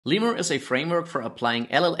LeMUR is a framework for applying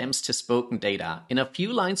LLMs to spoken data. In a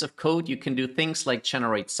few lines of code, you can do things like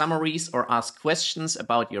generate summaries or ask questions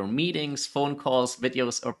about your meetings, phone calls,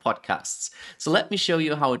 videos, or podcasts. So let me show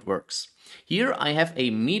you how it works. Here I have a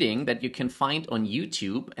meeting that you can find on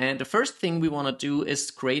YouTube, and the first thing we want to do is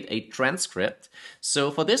create a transcript. So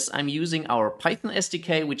for this I'm using our Python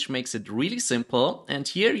SDK, which makes it really simple, and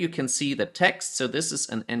here you can see the text. So this is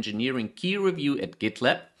an engineering key review at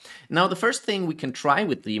GitLab. Now the first thing we can try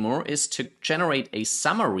with LeMUR is to generate a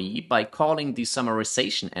summary by calling the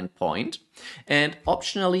summarization endpoint. And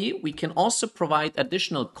optionally, we can also provide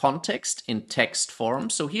additional context in text form.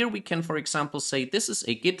 So here we can, for example, say this is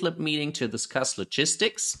a GitLab meeting to discuss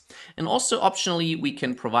logistics. And also optionally, we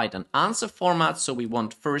can provide an answer format. So we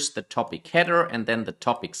want first the topic header and then the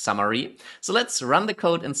topic summary. So let's run the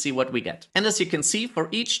code and see what we get. And as you can see, for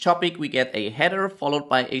each topic, we get a header followed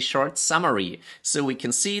by a short summary. So we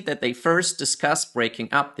can see that they first discuss breaking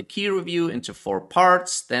up the key review into 4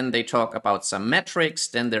 parts. Then they talk about some metrics.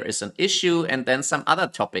 Then there is an issue, and then some other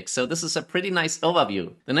topics. So this is a pretty nice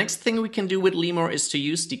overview. The next thing we can do with LeMUR is to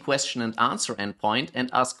use the question and answer endpoint and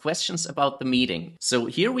ask questions about the meeting. So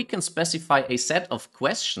here we can specify a set of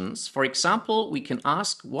questions. For example, we can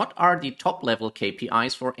ask, what are the top level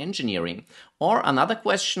KPIs for engineering? Or another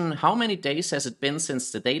question, how many days has it been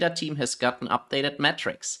since the data team has gotten updated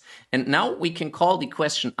metrics? And now we can call the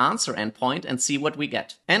question answer endpoint and see what we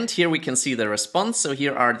get. And here we can see the response. So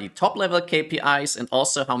here are the top level KPIs and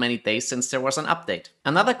also how many days since there was an update.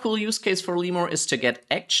 Another cool use case for LeMUR is to get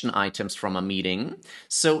action items from a meeting.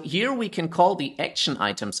 So here we can call the action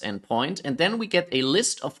items endpoint, and then we get a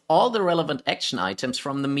list of all the relevant action items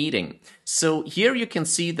from the meeting. So here you can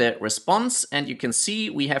see the response, and you can see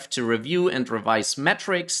we have to review and revise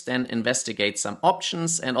metrics, then investigate some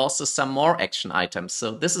options and also some more action items.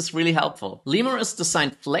 So this is really helpful. LeMUR is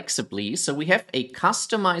designed flexibly, so we have a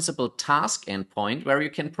customizable task endpoint where you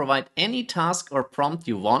can provide any task or prompt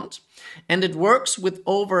you want. And it works with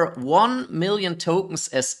over 1 million tokens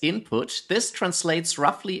as input. This translates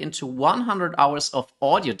roughly into 100 hours of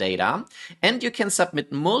audio data. And you can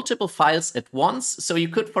submit multiple files at once. So you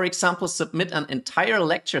could, for example, submit an entire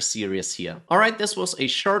lecture series here. All right, this was a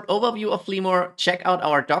short overview of LeMUR. Check out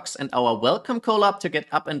our docs and our welcome collab to get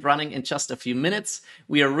up and running in just a few minutes.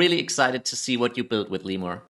 We are really excited to see what you build with LeMUR.